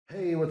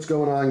Hey, what's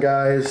going on,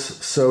 guys?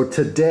 So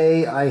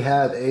today I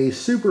have a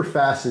super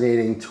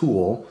fascinating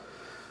tool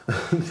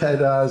that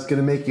is going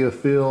to make you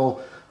feel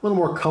a little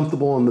more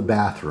comfortable in the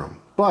bathroom,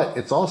 but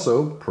it's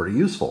also pretty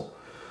useful.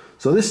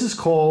 So this is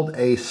called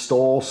a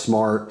Stall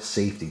Smart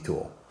safety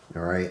tool.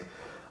 All right.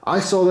 I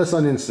saw this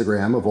on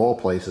Instagram of all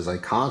places. I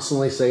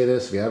constantly say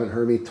this. If you haven't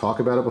heard me talk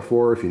about it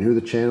before, if you're new to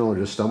the channel or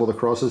just stumbled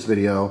across this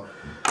video,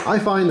 I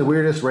find the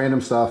weirdest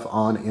random stuff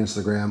on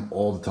Instagram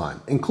all the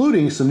time,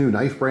 including some new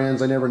knife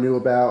brands I never knew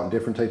about and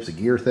different types of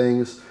gear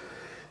things.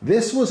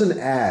 This was an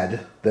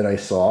ad that I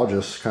saw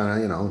just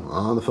kind of,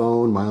 on the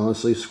phone,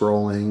 mindlessly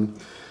scrolling.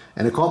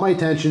 And it caught my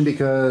attention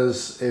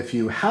because if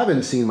you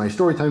haven't seen my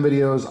storytime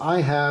videos,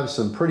 I have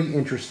some pretty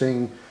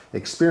interesting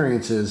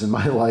experiences in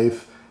my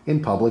life in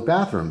public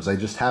bathrooms. I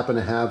just happen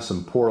to have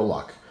some poor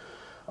luck.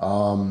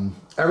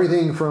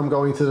 Everything from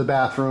going to the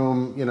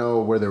bathroom,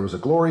 where there was a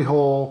glory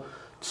hole,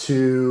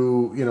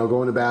 to,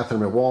 going to the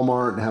bathroom at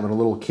Walmart and having a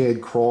little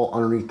kid crawl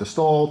underneath the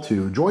stall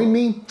to join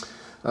me.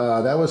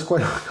 That was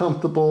quite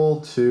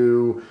uncomfortable.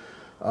 To,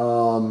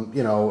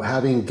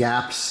 having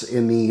gaps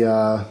in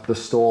the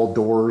stall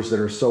doors that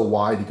are so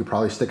wide you could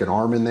probably stick an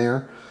arm in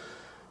there.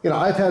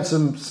 I've had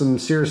some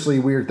seriously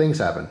weird things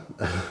happen.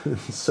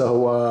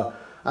 So,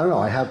 I don't know,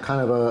 I have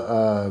kind of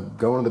a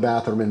going to the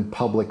bathroom in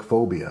public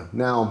phobia.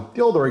 Now,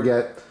 the older I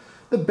get,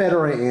 the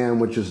better I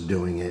am with just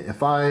doing it.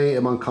 If I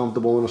am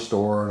uncomfortable in a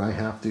store and I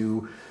have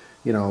to,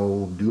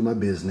 do my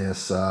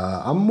business,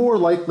 I'm more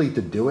likely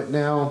to do it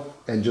now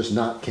and just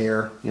not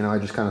care. I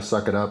just kind of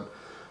suck it up.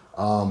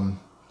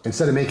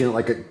 Instead of making it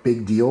like a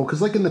big deal.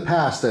 Because like in the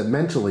past, that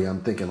mentally I'm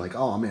thinking like,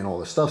 oh man, all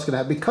this stuff's going to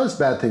happen. Because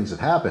bad things have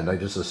happened, I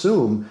just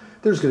assume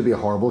there's going to be a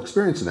horrible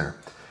experience in there.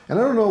 And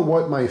I don't know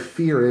what my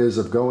fear is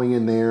of going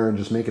in there and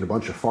just making a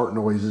bunch of fart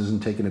noises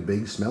and taking a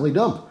big smelly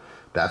dump.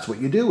 That's what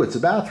you do. It's a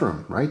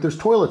bathroom, right? There's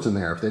toilets in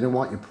there. If they didn't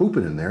want you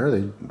pooping in there,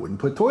 they wouldn't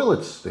put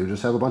toilets. They would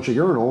just have a bunch of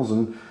urinals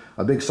and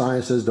a big sign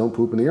that says don't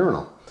poop in the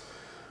urinal.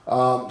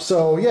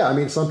 So yeah, I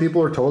mean, some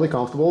people are totally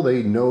comfortable.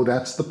 They know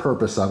that's the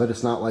purpose of it.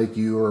 It's not like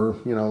you are,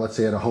 let's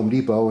say at a Home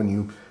Depot and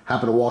you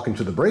happen to walk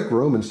into the break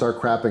room and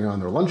start crapping on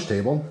their lunch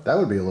table. That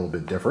would be a little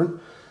bit different.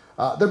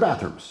 They're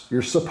bathrooms.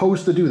 You're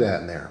supposed to do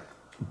that in there.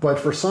 But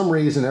for some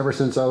reason, ever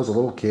since I was a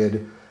little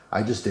kid,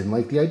 I just didn't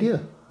like the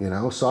idea,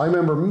 So I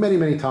remember many,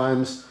 many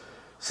times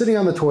sitting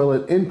on the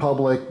toilet in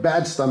public,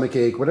 bad stomach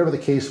ache, whatever the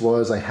case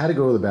was, I had to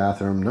go to the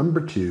bathroom, number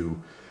 2,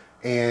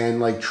 and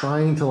like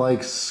trying to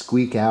like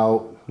squeak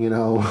out,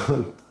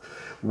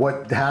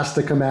 what has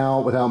to come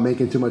out without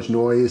making too much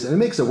noise. And it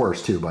makes it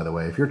worse too, by the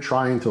way. If you're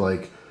trying to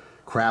like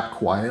crap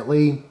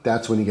quietly,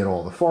 that's when you get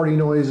all the farty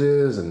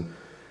noises and,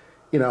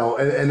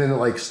 and then it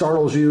like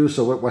startles you.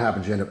 So what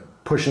happens? You end up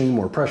pushing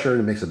more pressure and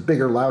it makes a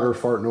bigger, louder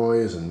fart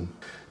noise. And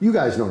you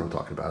guys know what I'm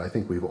talking about. I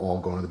think we've all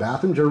gone to the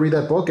bathroom. Did you ever read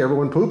that book,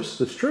 Everyone Poops?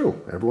 It's true.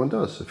 Everyone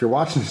does. If you're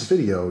watching this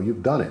video,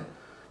 you've done it.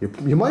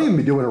 You might even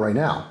be doing it right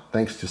now,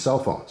 thanks to cell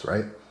phones,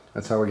 right?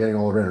 That's how we're getting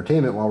all of our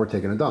entertainment while we're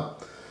taking a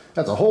dump.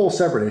 That's a whole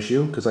separate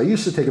issue, because I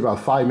used to take about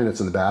 5 minutes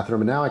in the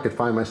bathroom, and now I could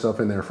find myself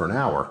in there for an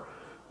hour,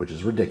 which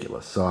is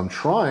ridiculous. So I'm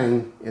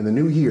trying in the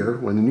new year,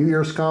 when the New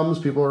Year's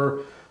comes,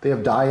 they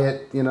have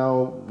diet,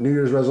 New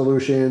Year's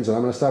resolutions, and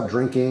I'm going to stop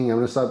drinking, I'm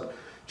going to stop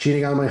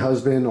cheating on my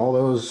husband, all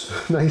those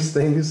nice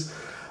things.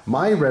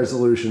 My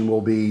resolution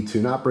will be to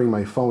not bring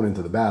my phone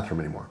into the bathroom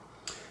anymore.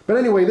 But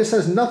anyway, this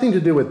has nothing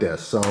to do with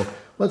this, so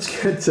let's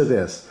get to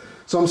this.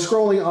 So I'm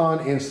scrolling on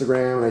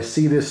Instagram and I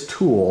see this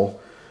tool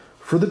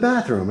for the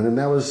bathroom, and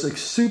that was like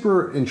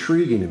super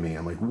intriguing to me.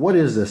 I'm like, what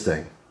is this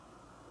thing?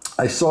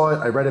 I saw it,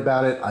 I read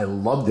about it, I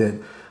loved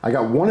it. I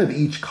got one of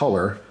each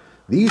color.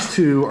 These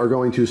two are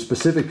going to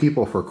specific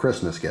people for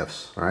Christmas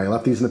gifts. All right, I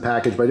left these in the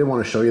package, but I didn't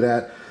want to show you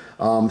that.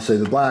 So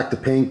the black, the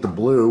pink, the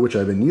blue, which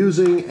I've been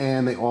using,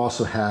 and they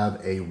also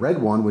have a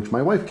red one, which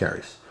my wife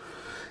carries.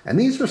 And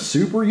these are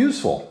super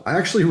useful. I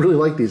actually really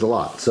like these a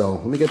lot. So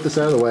let me get this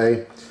out of the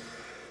way.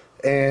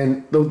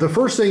 And the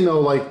first thing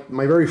though, like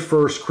my very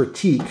first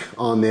critique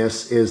on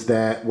this is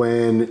that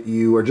when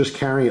you are just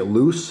carrying it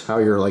loose, how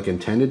you're like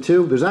intended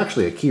to, there's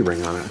actually a key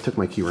ring on it. I took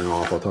my key ring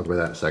off. I'll talk about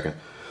that in a second.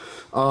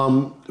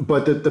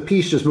 But the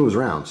piece just moves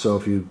around. So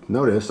if you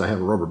notice, I have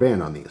a rubber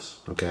band on these,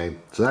 okay?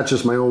 So that's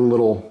just my own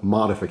little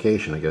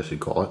modification, I guess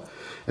you'd call it.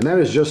 And that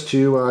is just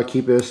to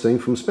keep this thing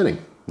from spinning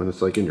when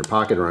it's like in your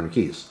pocket or on your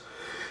keys.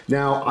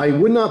 Now, I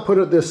would not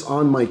put this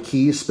on my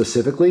keys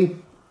specifically,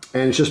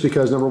 and it's just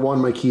because, number one,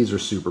 my keys are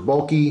super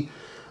bulky,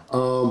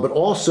 but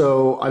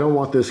also I don't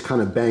want this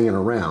kind of banging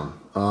around.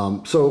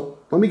 So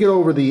let me get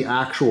over the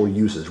actual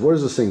usage. What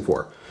is this thing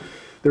for?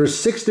 There's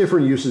 6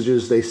 different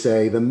usages, they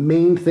say. The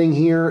main thing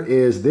here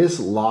is this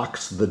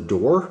locks the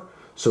door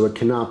so it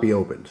cannot be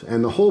opened.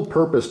 And the whole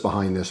purpose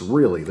behind this,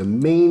 really, the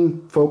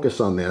main focus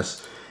on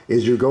this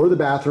is you go to the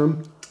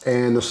bathroom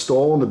and the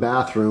stall in the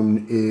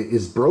bathroom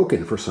is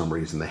broken for some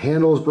reason. The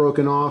handle is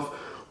broken off,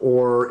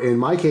 or in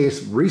my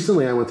case,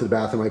 recently I went to the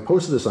bathroom. I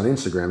posted this on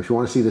Instagram. If you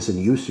want to see this in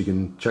use, you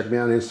can check me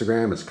out on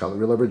Instagram. It's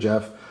CUTLERYLOVER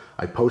Jeff.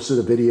 I posted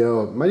a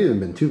video. It might have even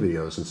been 2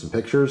 videos and some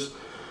pictures.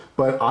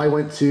 But I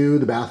went to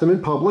the bathroom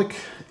in public,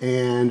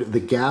 and the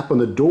gap on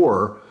the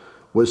door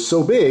was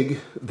so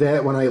big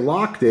that when I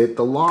locked it,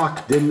 the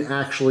lock didn't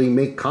actually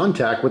make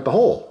contact with the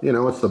hole. You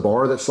know, it's the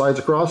bar that slides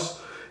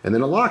across, and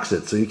then it locks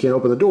it, so you can't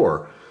open the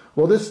door.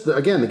 Well, this,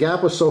 again, the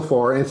gap was so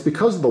far, and it's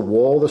because the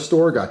wall of the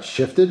store got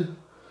shifted.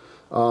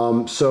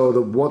 So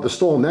the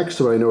stall next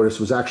to it, I noticed,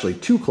 was actually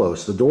too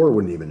close. The door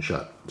wouldn't even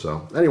shut.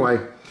 So anyway,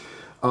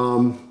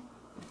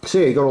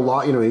 say you go to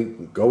lock, you know,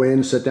 you go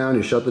in, sit down,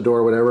 you shut the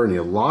door, whatever, and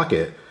you lock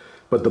it,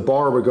 but the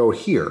bar would go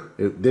here.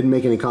 It didn't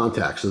make any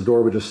contact, so the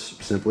door would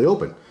just simply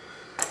open.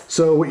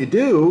 So what you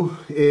do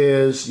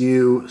is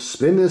you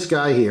spin this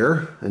guy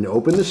here and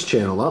open this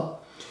channel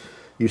up.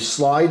 You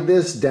slide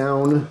this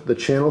down the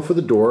channel for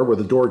the door where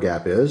the door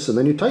gap is, and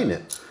then you tighten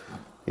it.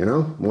 You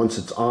know, once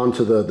it's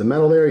onto the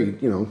metal there,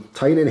 you know,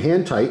 tighten it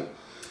hand tight.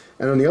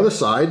 And on the other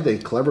side, they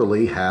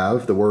cleverly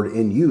have the word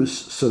in use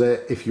so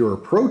that if you're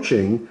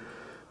approaching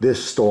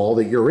this stall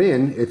that you're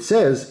in, it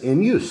says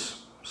in use.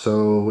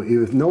 So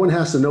if no one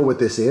has to know what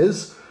this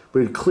is,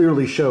 but it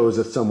clearly shows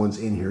that someone's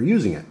in here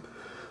using it.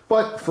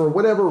 But for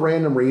whatever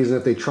random reason,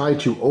 if they try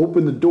to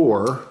open the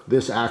door,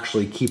 this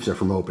actually keeps it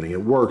from opening.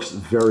 It works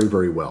very,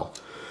 very well.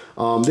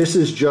 This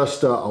is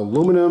just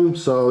aluminum,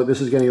 so this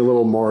is getting a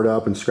little marred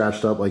up and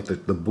scratched up, like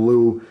the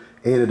blue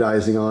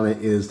anodizing on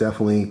it is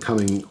definitely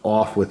coming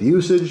off with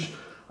usage.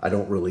 I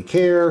don't really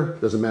care.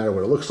 Doesn't matter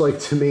what it looks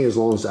like to me as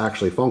long as it's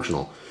actually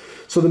functional.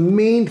 So the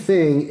main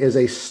thing is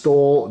a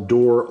stall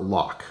door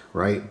lock,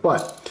 right?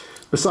 But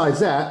besides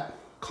that,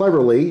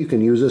 cleverly, you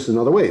can use this in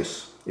other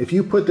ways. If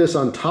you put this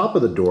on top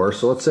of the door,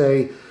 so let's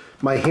say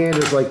my hand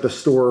is like the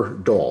store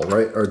doll,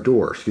 right? Or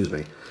door, excuse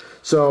me.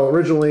 So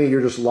originally you're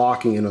just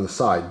locking it on the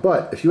side,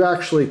 but if you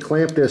actually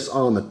clamp this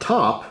on the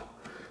top,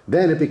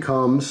 then it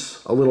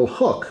becomes a little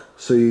hook.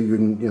 So you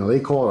can, you know, they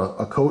call it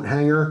a coat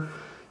hanger.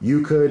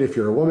 You could, if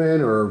you're a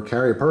woman or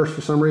carry a purse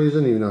for some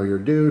reason, even though you're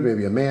a dude,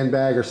 maybe a man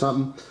bag or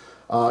something,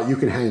 you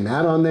can hang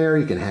that on there.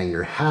 You can hang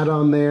your hat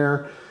on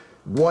there,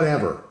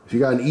 whatever. If you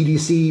got an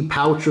EDC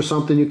pouch or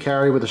something you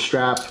carry with a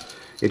strap,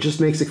 it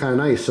just makes it kind of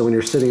nice. So when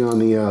you're sitting on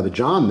the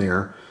john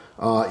there,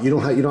 you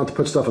don't have to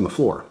put stuff on the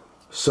floor.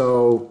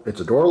 So it's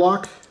a door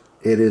lock.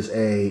 It is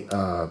a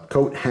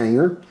coat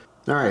hanger.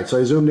 All right, so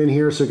I zoomed in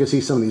here so you can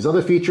see some of these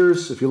other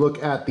features. If you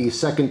look at the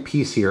second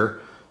piece here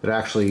that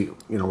actually,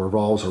 you know,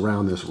 revolves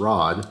around this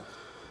rod,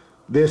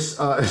 this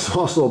is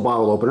also a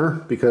bottle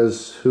opener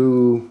because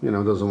who, you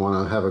know, doesn't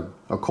want to have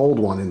a cold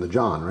one in the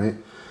john, right?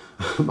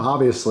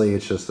 Obviously,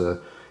 it's just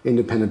a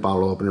independent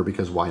bottle opener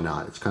because why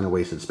not? It's kind of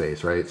wasted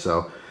space, right?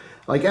 So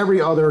like every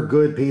other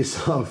good piece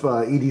of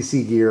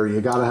EDC gear, you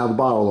got to have a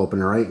bottle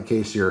opener, right? In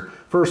case your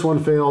first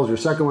one fails, your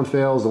second one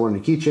fails, the one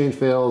in your keychain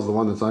fails, the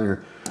one that's on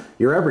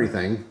your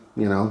everything.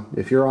 You know,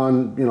 if you're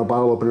on, you know,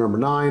 bottle opener number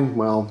 9,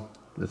 well,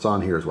 it's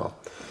on here as well.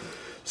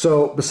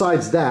 So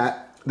besides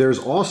that, there's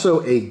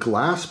also a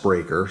glass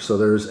breaker. So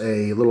there's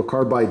a little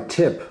carbide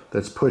tip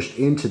that's pushed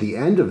into the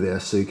end of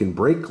this so you can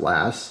break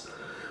glass,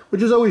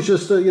 which is always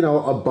just a, you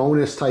know, a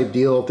bonus type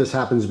deal. If this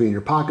happens to be in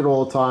your pocket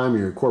all the time,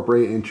 you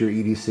incorporate it into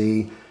your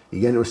EDC, you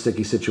get into a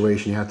sticky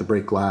situation, you have to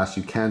break glass,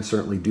 you can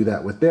certainly do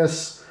that with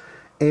this.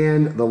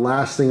 And the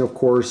last thing, of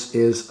course,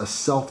 is a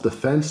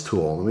self-defense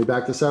tool. Let me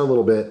back this out a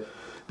little bit.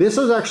 This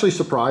I was actually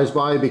surprised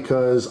by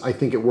because I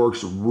think it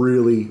works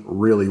really,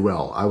 really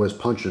well. I was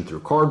punching through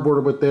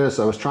cardboard with this.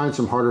 I was trying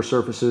some harder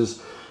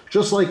surfaces.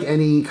 Just like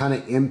any kind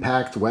of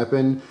impact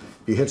weapon,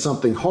 if you hit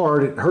something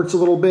hard, it hurts a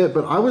little bit,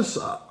 but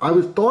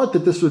I thought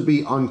that this would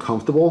be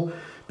uncomfortable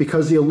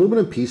because the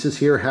aluminum pieces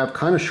here have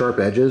kind of sharp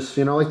edges.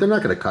 You know, like they're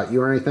not going to cut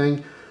you or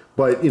anything,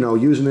 but, you know,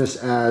 using this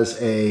as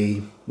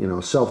a, you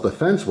know,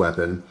 self-defense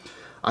weapon,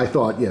 I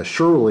thought, yeah,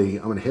 surely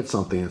I'm going to hit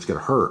something that's going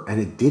to hurt, and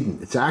it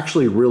didn't. It's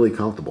actually really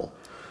comfortable.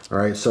 All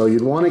right, so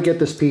you'd want to get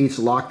this piece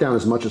locked down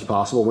as much as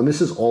possible. When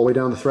this is all the way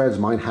down the threads,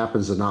 mine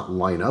happens to not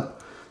line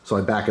up, so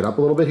I back it up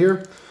a little bit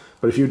here.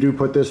 But if you do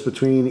put this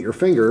between your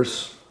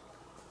fingers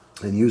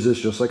and use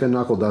this just like a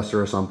knuckle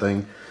duster or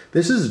something,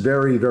 this is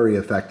very, very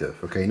effective.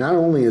 Okay, not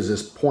only is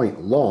this point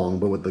long,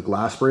 but with the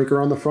glass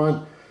breaker on the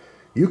front,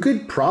 you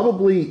could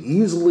probably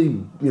easily,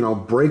 you know,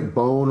 break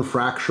bone,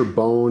 fracture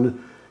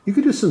bone. You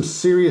could do some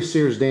serious,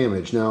 serious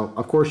damage. Now,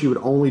 of course, you would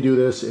only do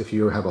this if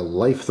you have a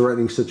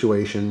life-threatening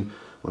situation.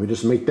 Let me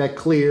just make that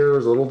clear.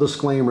 There's a little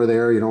disclaimer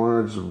there. You don't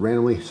want to just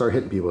randomly start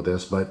hitting people with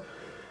this, but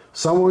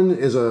someone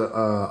is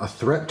a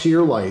threat to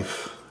your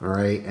life, all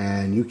right,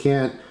 and you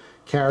can't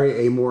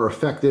carry a more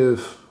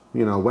effective,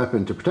 you know,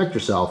 weapon to protect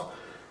yourself.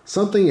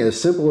 Something as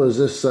simple as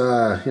this,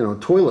 you know,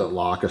 toilet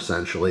lock,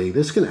 essentially,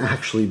 this can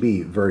actually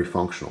be very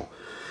functional.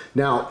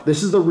 Now,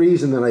 this is the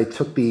reason that I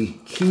took the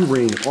key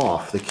ring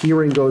off. The key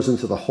ring goes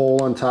into the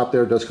hole on top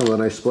there. It does come with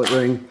a nice split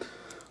ring.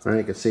 All right,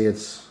 you can see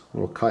it's a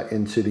little cut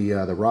into the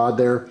rod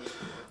there.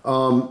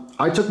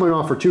 I took mine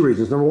off for 2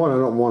 reasons. Number one, I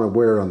don't want to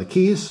wear it on the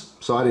keys,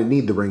 so I didn't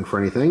need the ring for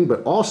anything.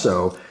 But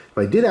also, if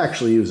I did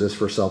actually use this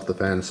for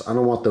self-defense, I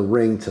don't want the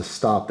ring to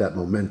stop that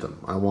momentum.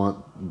 I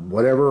want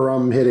whatever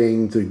I'm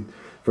hitting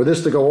for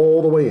this to go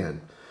all the way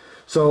in.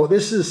 So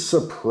this is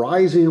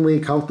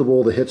surprisingly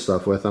comfortable to hit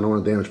stuff with. I don't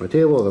want to damage my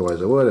table,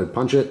 otherwise I would. I'd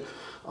punch it.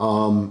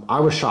 I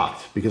was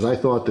shocked because I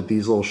thought that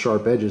these little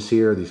sharp edges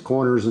here, these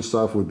corners and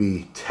stuff, would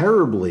be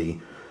terribly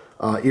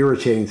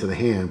irritating to the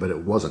hand, but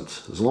it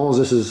wasn't. As long as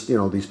this is, you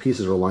know, these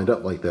pieces are lined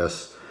up like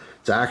this,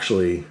 it's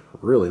actually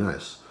really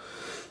nice.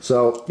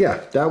 So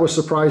yeah, that was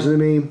surprising to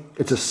me.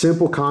 It's a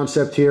simple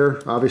concept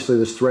here. Obviously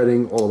there's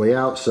threading all the way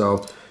out,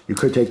 so you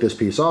could take this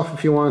piece off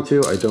if you wanted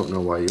to. I don't know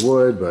why you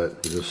would,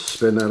 but you just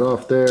spin that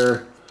off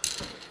there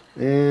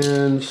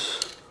and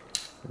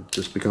it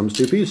just becomes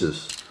two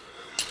pieces.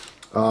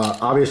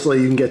 Obviously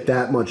you can get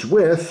that much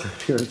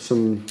width. You know,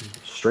 some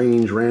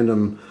strange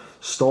random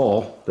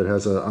stall that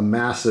has a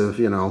massive,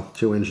 you know,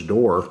 2-inch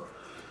door.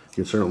 You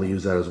can certainly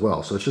use that as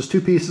well. So it's just two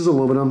pieces of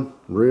aluminum,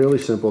 really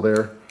simple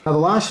there. Now the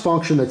last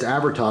function that's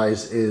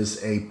advertised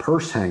is a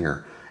purse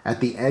hanger at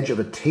the edge of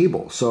a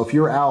table. So if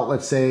you're out,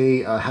 let's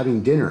say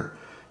having dinner,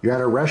 you're at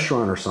a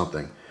restaurant or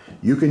something,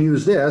 you can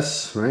use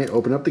this, right?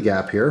 Open up the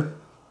gap here,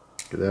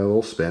 give that a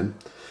little spin,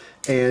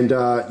 and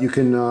you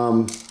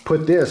can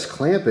put this,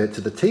 clamp it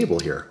to the table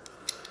here.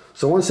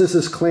 So once this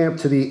is clamped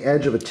to the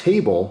edge of a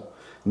table,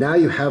 now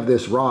you have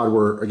this rod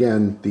where,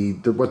 again,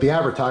 what the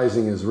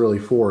advertising is really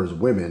for is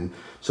women.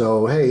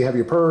 So, hey, you have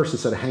your purse,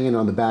 instead of hanging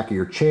on the back of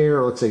your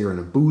chair, let's say you're in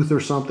a booth or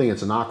something,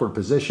 it's an awkward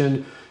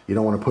position. You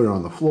don't want to put it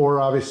on the floor,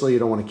 obviously. You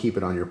don't want to keep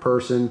it on your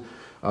person.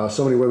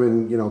 So many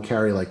women, you know,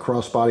 carry like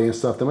crossbody and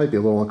stuff. That might be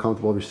a little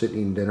uncomfortable if you're sitting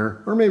eating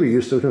dinner, or maybe you're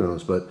used to it, who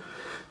knows. But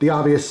the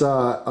obvious,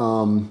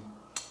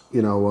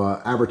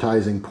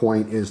 advertising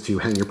point is to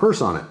hang your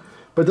purse on it.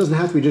 But it doesn't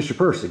have to be just your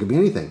purse. It could be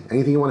anything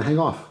you want to hang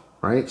off,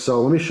 right?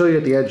 So let me show you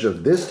at the edge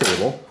of this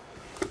table.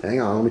 Hang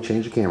on, let me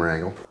change the camera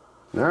angle.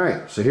 All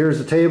right, so here's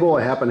the table.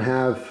 I happen to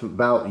have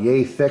about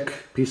yay thick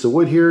piece of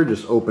wood here.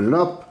 Just open it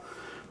up,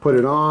 put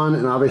it on,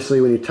 and obviously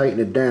when you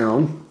tighten it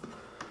down,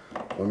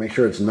 we'll make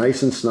sure it's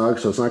nice and snug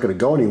so it's not going to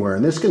go anywhere.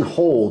 And this can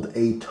hold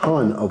a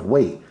ton of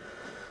weight.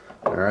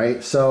 All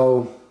right,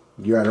 so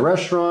you're at a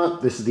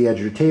restaurant. This is the edge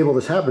of your table.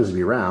 This happens to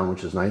be round,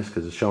 which is nice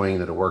because it's showing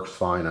that it works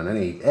fine on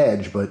any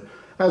edge. But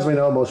as we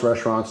know, most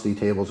restaurants, the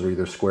tables are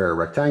either square or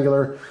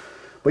rectangular.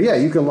 But yeah,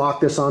 you can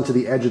lock this onto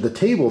the edge of the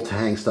table to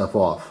hang stuff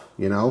off,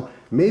 you know.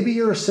 Maybe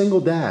you're a single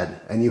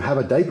dad and you have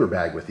a diaper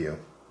bag with you.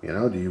 You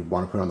know, do you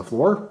want to put it on the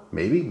floor?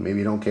 Maybe. Maybe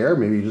you don't care.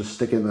 Maybe you just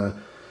stick it in the,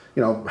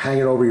 you know, hang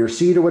it over your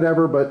seat or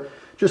whatever. But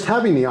just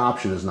having the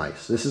option is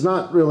nice. This is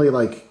not really,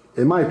 like,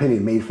 in my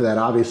opinion, made for that.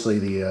 Obviously,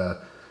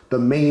 the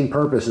main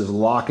purpose is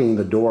locking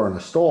the door in a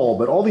stall,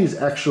 but all these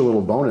extra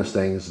little bonus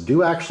things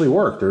do actually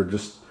work. They're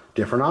just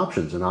different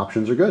options, and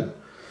options are good.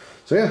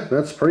 So yeah,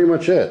 that's pretty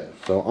much it.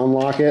 So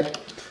unlock it.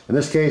 In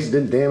this case, it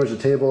didn't damage the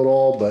table at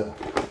all, but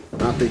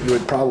not that you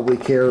would probably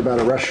care about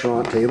a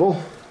restaurant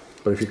table,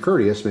 but if you're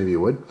courteous, maybe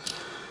you would.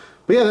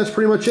 But yeah, that's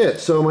pretty much it.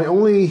 So my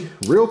only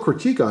real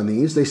critique on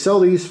these, they sell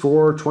these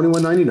for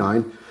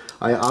 $21.99.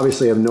 I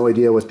obviously have no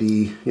idea what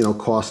the, you know,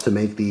 cost to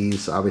make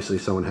these. Obviously,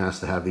 someone has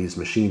to have these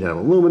machined out of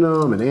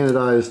aluminum and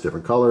anodized,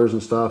 different colors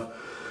and stuff.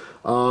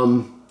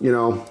 You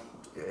know,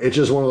 it's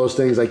just one of those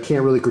things I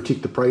can't really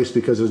critique the price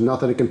because there's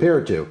nothing to compare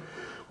it to.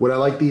 Would I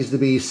like these to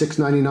be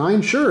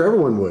 $6.99? Sure,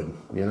 everyone would.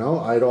 You know,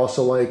 I'd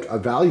also like a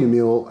value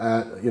meal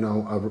at, you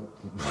know,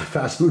 a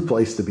fast food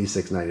place to be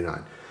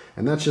 $6.99.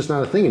 And that's just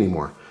not a thing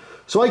anymore.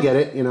 So I get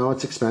it, you know,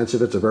 it's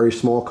expensive. It's a very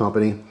small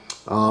company.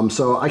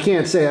 So I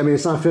can't say, I mean,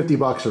 it's not 50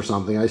 bucks or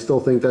something. I still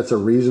think that's a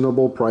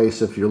reasonable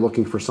price if you're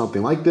looking for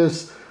something like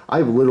this.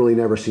 I've literally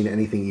never seen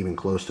anything even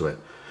close to it.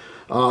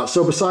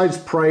 So besides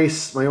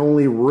price, my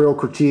only real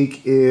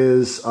critique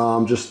is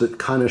just the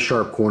kind of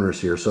sharp corners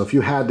here. So if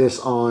you had this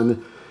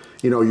on,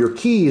 you know, your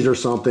keys or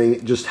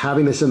something, just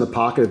having this in the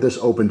pocket, if this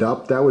opened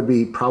up, that would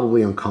be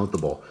probably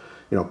uncomfortable.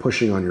 You know,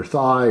 pushing on your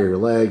thigh or your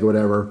leg,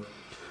 whatever.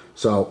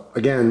 So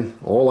again,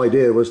 all I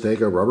did was take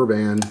a rubber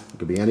band, it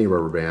could be any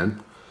rubber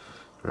band,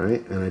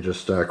 right? And I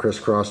just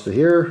crisscrossed it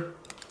here,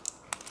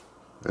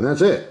 and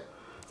that's it.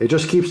 It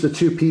just keeps the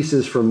two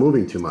pieces from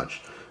moving too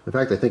much. In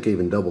fact, I think I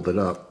even doubled it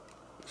up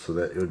so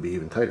that it would be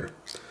even tighter.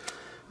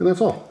 And that's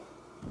all.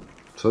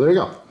 So there you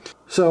go.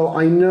 So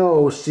I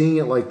know seeing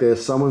it like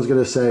this, someone's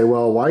gonna say,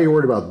 well, why are you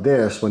worried about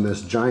this when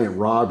this giant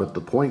rod with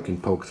the point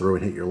can poke through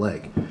and hit your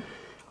leg?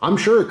 I'm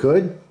sure it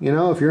could. You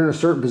know, if you're in a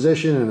certain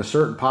position in a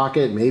certain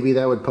pocket, maybe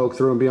that would poke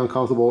through and be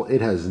uncomfortable.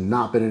 It has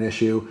not been an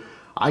issue.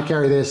 I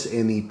carry this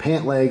in the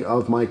pant leg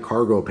of my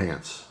cargo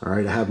pants. All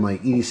right, I have my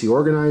EDC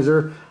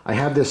organizer. I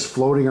have this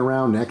floating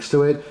around next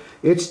to it.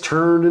 It's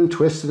turned and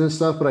twisted and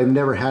stuff, but I've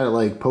never had it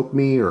like poke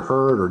me or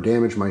hurt or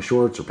damage my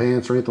shorts or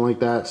pants or anything like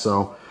that.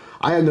 So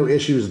I had no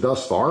issues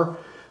thus far.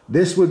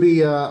 This would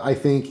be, I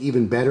think,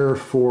 even better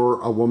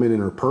for a woman in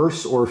her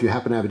purse, or if you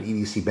happen to have an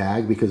EDC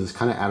bag, because it's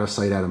kind of out of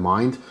sight, out of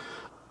mind.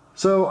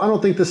 So I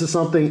don't think this is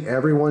something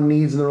everyone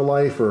needs in their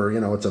life, or, you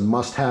know, it's a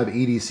must-have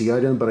EDC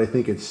item, but I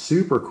think it's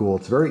super cool.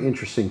 It's a very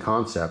interesting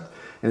concept,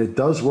 and it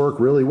does work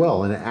really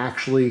well, and it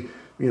actually,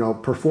 you know,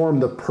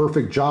 performed the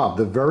perfect job.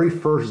 The very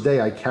first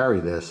day I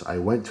carried this, I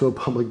went to a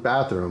public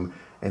bathroom,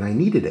 and I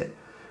needed it.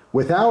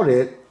 Without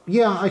it,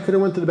 yeah, I could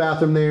have went to the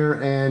bathroom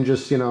there and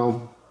just, you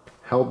know,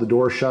 held the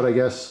door shut, I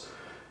guess,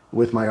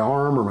 with my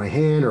arm or my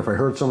hand, or if I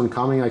heard someone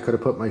coming, I could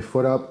have put my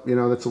foot up. You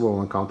know, that's a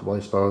little uncomfortable,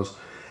 I suppose.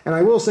 And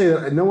I will say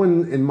that no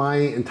one in my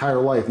entire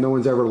life, no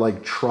one's ever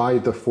like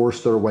tried to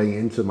force their way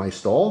into my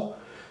stall.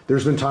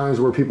 There's been times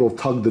where people have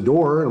tugged the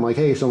door and I'm like,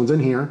 hey, someone's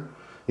in here.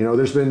 You know,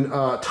 there's been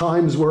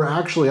times where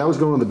actually I was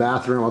going to the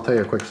bathroom. I'll tell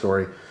you a quick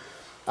story.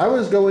 I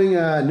was going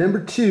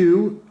number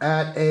 2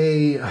 at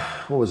a,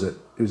 what was it?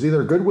 It was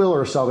either a Goodwill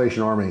or a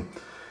Salvation Army.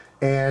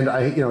 And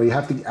you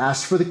have to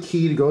ask for the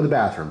key to go to the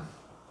bathroom.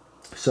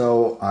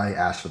 So I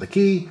asked for the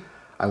key.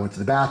 I went to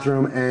the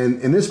bathroom, and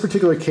in this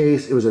particular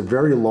case, it was a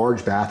very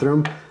large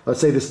bathroom.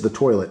 Let's say this is the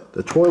toilet.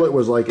 The toilet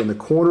was like in the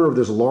corner of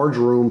this large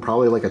room,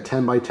 probably like a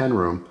 10 by 10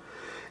 room,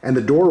 and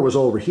the door was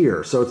over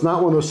here. So it's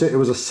not one of those, it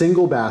was a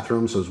single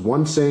bathroom, so it's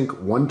one sink,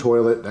 one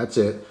toilet, that's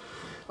it.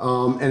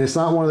 And it's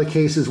not one of the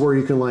cases where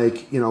you can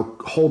like,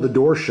 hold the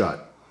door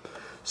shut.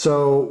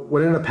 So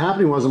what ended up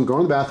happening was I'm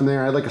going to the bathroom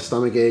there. I had like a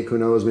stomach ache, who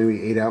knows,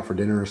 maybe ate out for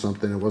dinner or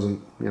something. It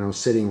wasn't,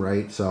 sitting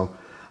right. So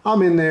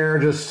I'm in there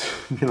just,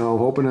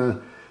 hoping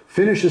to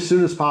finish as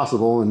soon as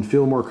possible and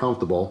feel more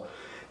comfortable.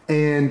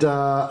 And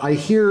I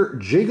hear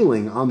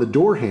jiggling on the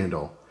door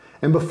handle.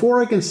 And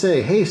before I can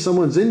say, hey,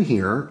 someone's in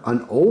here,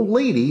 an old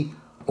lady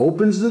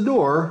opens the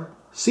door,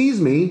 sees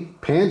me,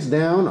 pants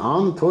down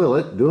on the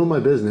toilet, doing my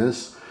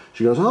business.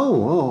 She goes,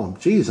 oh,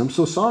 geez, I'm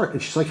so sorry.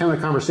 And she's like having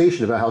a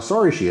conversation about how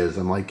sorry she is.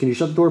 I'm like, can you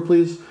shut the door,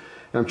 please?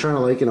 And I'm trying to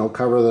like,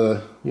 cover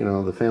the,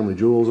 the family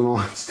jewels and all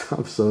that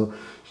stuff. So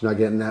she's not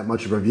getting that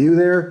much of a view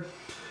there.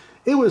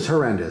 It was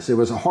horrendous. It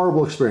was a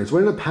horrible experience. What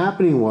ended up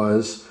happening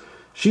was,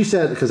 she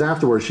said, because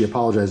afterwards she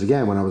apologized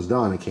again when I was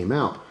done and came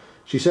out.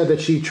 She said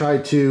that she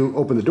tried to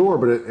open the door,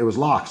 but it was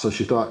locked. So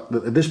she thought,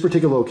 at this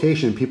particular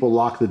location, people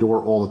lock the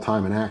door all the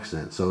time in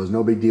accident. So it was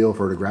no big deal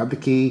for her to grab the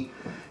key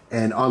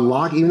and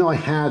unlock. Even though I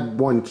had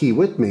one key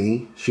with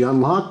me, she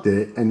unlocked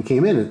it and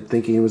came in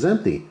thinking it was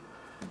empty.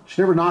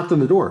 She never knocked on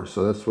the door.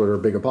 So that's what her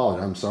big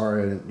apology. I'm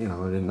sorry, I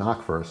didn't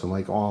knock first. I'm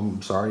like, oh,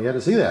 I'm sorry you had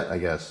to see that, I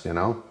guess,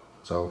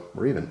 So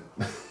we're even.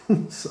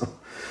 So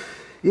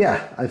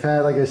yeah, I've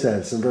had, like I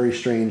said, some very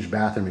strange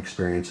bathroom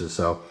experiences.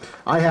 So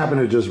I happen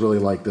to just really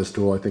like this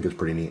tool. I think it's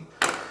pretty neat.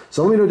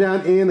 So let me know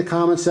down in the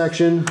comment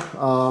section,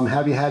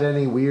 have you had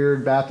any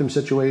weird bathroom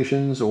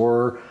situations,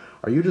 or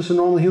are you just a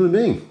normal human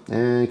being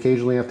and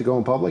occasionally have to go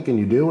in public, and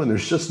you do, and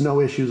there's just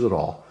no issues at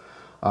all?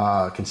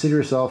 Consider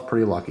yourself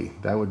pretty lucky.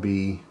 That would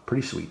be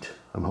pretty sweet.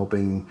 I'm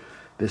hoping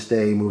this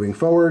day moving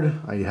forward,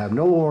 I have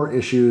no more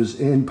issues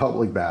in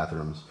public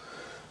bathrooms.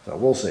 So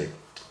we'll see.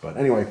 But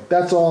anyway,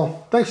 that's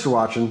all. Thanks for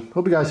watching.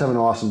 Hope you guys have an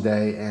awesome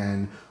day,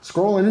 and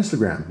scroll on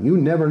Instagram. You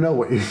never know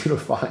what you're going to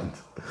find.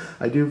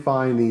 I do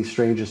find the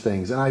strangest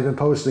things. And I've been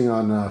posting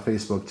on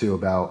Facebook too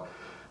about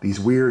these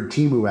weird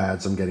Temu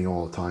ads I'm getting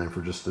all the time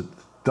for just the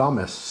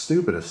dumbest,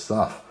 stupidest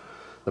stuff.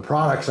 The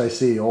products I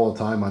see all the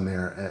time on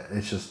there,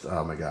 it's just,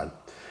 oh my God.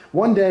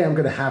 One day I'm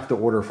going to have to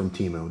order from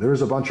Temu.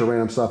 There's a bunch of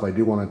random stuff I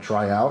do want to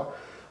try out,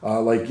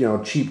 like,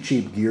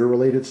 cheap gear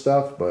related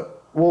stuff,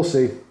 but we'll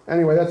see.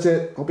 Anyway, that's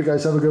it. Hope you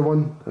guys have a good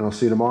one, and I'll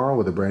see you tomorrow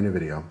with a brand new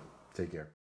video. Take care.